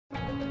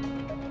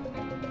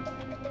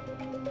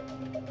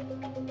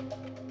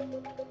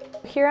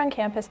here on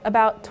campus,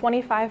 about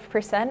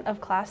 25%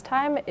 of class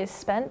time is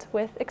spent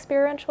with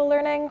experiential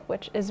learning,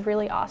 which is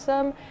really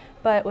awesome.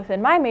 But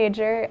within my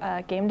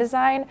major, game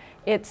design,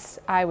 it's,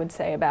 I would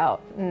say,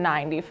 about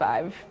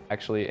 95.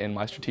 Actually, in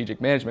my strategic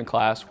management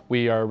class,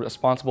 we are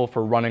responsible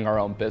for running our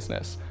own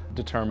business,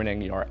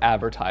 determining our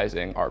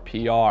advertising, our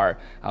PR,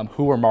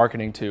 who we're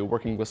marketing to,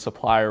 working with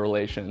supplier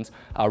relations,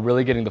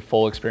 really getting the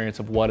full experience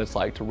of what it's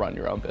like to run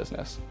your own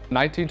business.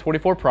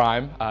 1924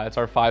 Prime, it's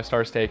our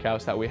 5-star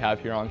steakhouse that we have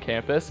here on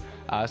campus.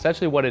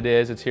 Essentially what it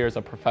is, it's here as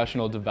a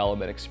professional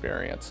development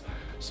experience.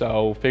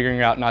 So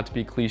figuring out, not to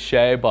be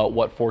cliche, but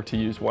what fork to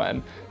use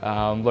when,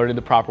 learning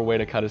the proper way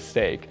to cut a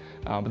steak,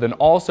 but then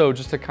also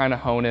just to kind of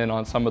hone in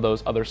on some of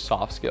those other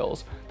soft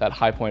skills that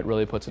High Point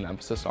really puts an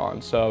emphasis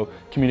on. So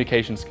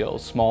communication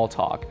skills, small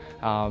talk,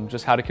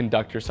 just how to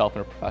conduct yourself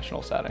in a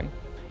professional setting.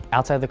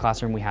 Outside of the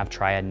classroom, we have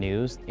Triad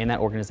News. In that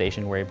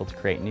organization, we're able to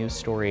create news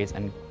stories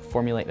and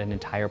formulate an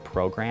entire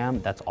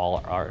program that's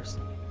all ours.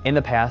 In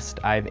the past,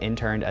 I've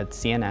interned at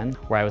CNN,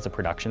 where I was a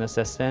production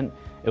assistant.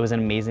 It was an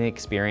amazing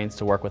experience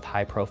to work with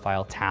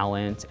high-profile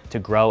talent, to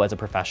grow as a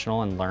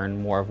professional and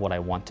learn more of what I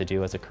want to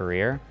do as a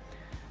career.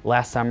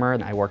 Last summer,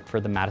 I worked for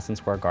the Madison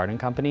Square Garden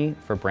Company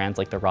for brands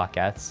like the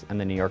Rockettes and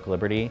the New York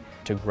Liberty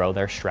to grow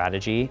their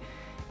strategy.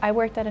 I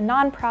worked at a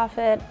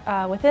nonprofit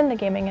within the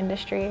gaming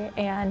industry,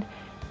 and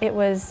it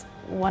was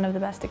one of the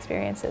best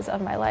experiences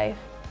of my life.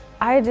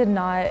 I did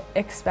not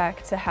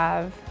expect to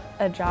have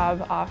a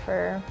job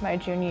offer my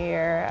junior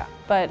year,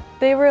 but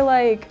they were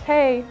like,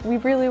 hey, we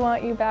really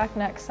want you back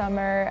next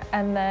summer,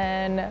 and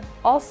then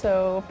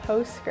also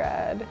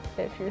post-grad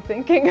if you're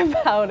thinking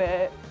about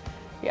it.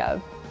 Yeah,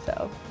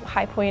 so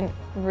High Point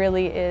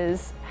really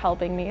is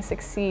helping me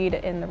succeed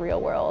in the real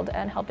world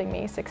and helping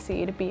me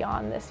succeed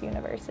beyond this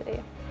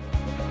university.